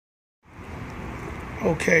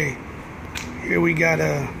Okay, here we got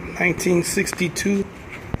a 1962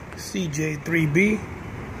 cj3b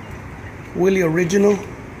Willie original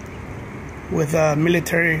with a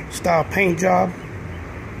military style paint job.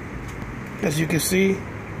 As you can see,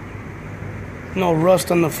 no rust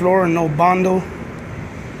on the floor, no bondo.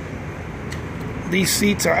 These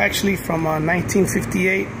seats are actually from a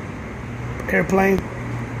 1958 airplane.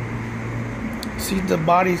 See the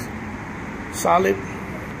body's solid.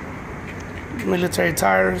 Military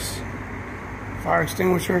tires, fire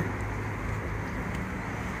extinguisher,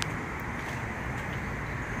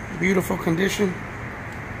 beautiful condition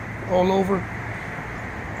all over.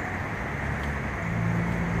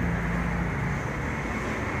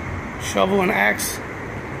 Shovel and axe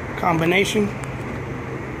combination.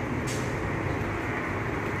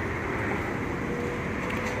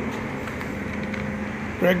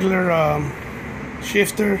 Regular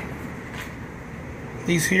shifter.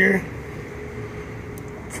 These here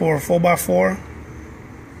for 4x4,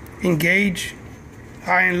 engage,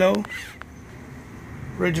 high and low,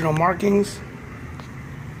 original markings.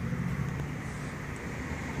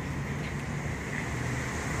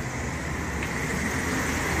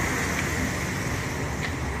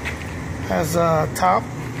 Has a top,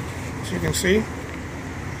 as you can see.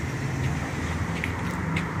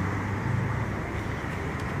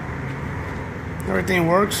 Everything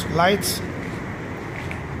works, lights.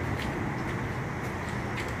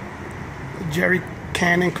 Jerry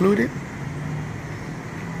can included.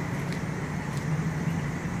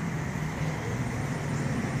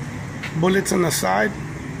 Bullets on the side.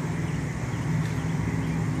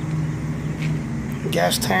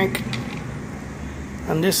 Gas tank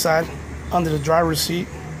on this side under the driver's seat.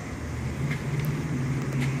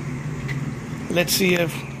 Let's see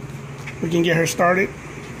if we can get her started.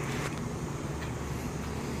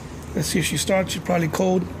 Let's see if she starts. She's probably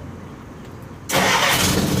cold.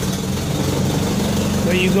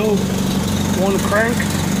 There you go. One crank.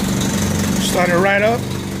 Start it right up.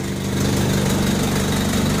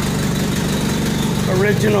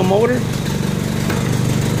 Original motor.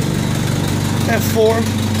 F4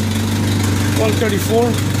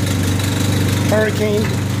 134 Hurricane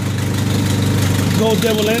Gold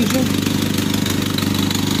Devil engine.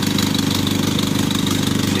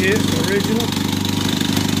 She is original.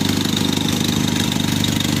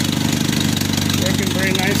 Working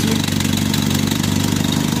very nicely.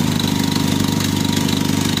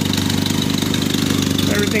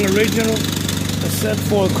 Everything original except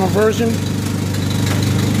for conversion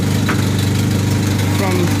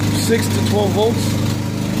from 6 to 12 volts.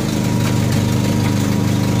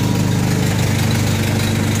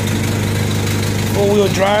 Four-wheel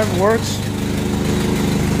drive works.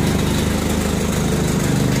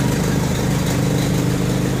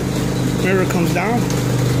 Mirror comes down.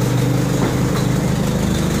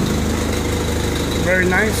 Very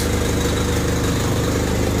nice.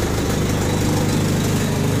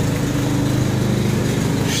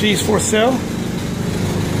 She's for sale.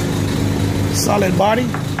 Solid body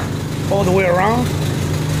all the way around.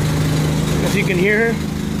 As you can hear her,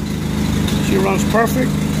 she runs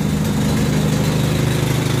perfect.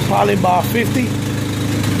 Probably about 50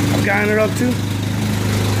 I've gotten her up to.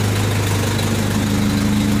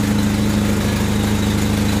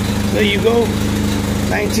 There you go.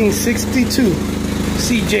 1962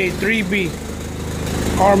 cj3b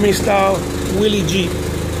Army style Willie Jeep.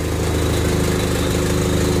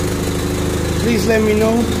 Please let me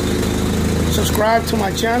know. Subscribe to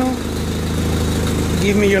my channel.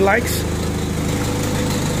 Give me your likes.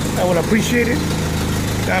 I would appreciate it.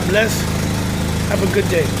 God bless. Have a good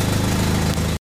day.